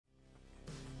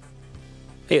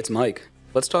Hey, it's Mike.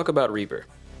 Let's talk about Reaper.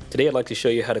 Today I'd like to show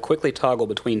you how to quickly toggle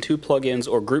between two plugins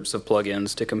or groups of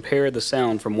plugins to compare the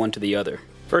sound from one to the other.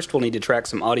 First, we'll need to track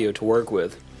some audio to work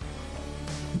with.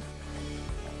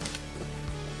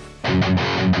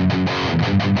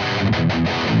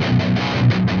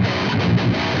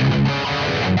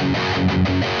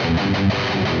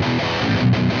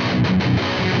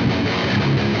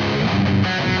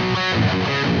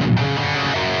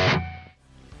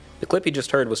 The clip you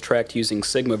just heard was tracked using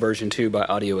Sigma version 2 by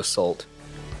Audio Assault.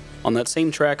 On that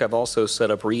same track, I've also set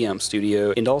up Reamp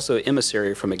Studio and also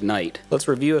Emissary from Ignite. Let's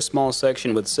review a small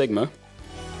section with Sigma.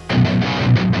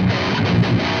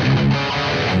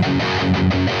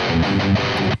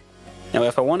 Now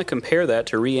if I want to compare that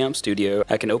to Reamp Studio,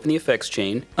 I can open the effects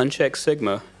chain, uncheck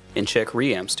Sigma, and check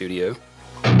Reamp Studio.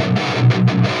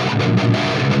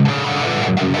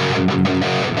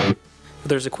 But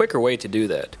there's a quicker way to do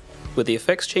that. With the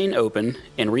effects chain open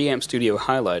and Reamp Studio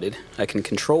highlighted, I can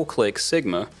control-click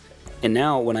Sigma, and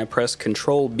now when I press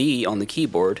Control-B on the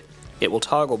keyboard, it will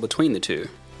toggle between the two.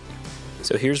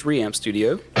 So here's Reamp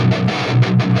Studio.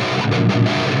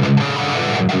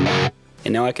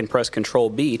 And now I can press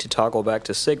Control-B to toggle back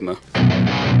to Sigma.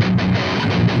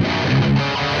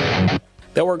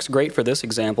 That works great for this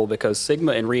example because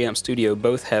Sigma and Reamp Studio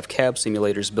both have cab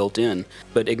simulators built in,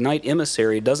 but Ignite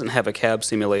Emissary doesn't have a cab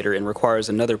simulator and requires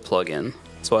another plugin.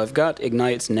 So I've got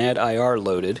Ignite's NAD-IR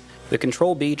loaded. The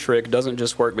Control-B trick doesn't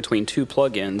just work between two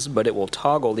plugins, but it will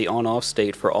toggle the on-off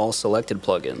state for all selected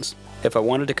plugins. If I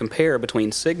wanted to compare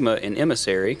between Sigma and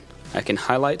Emissary, I can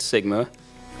highlight Sigma,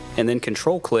 and then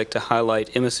Control-click to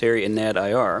highlight Emissary and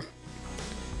NAD-IR.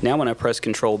 Now when I press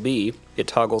Control-B, it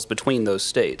toggles between those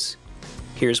states.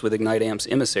 Here's with Ignite Amp's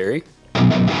Emissary.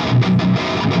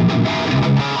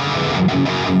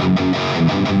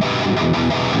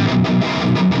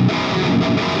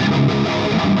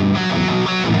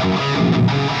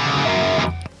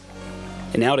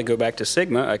 And now to go back to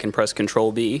Sigma, I can press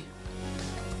Control-B.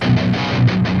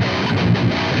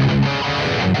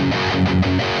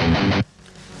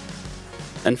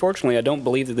 Unfortunately, I don't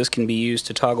believe that this can be used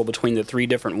to toggle between the three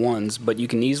different ones, but you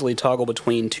can easily toggle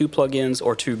between two plugins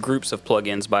or two groups of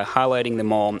plugins by highlighting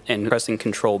them all and pressing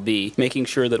Control-B, making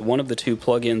sure that one of the two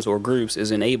plugins or groups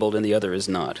is enabled and the other is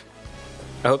not.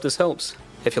 I hope this helps.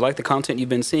 If you like the content you've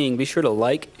been seeing, be sure to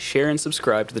like, share, and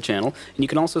subscribe to the channel, and you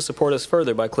can also support us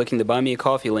further by clicking the Buy Me a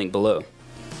Coffee link below.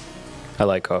 I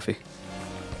like coffee.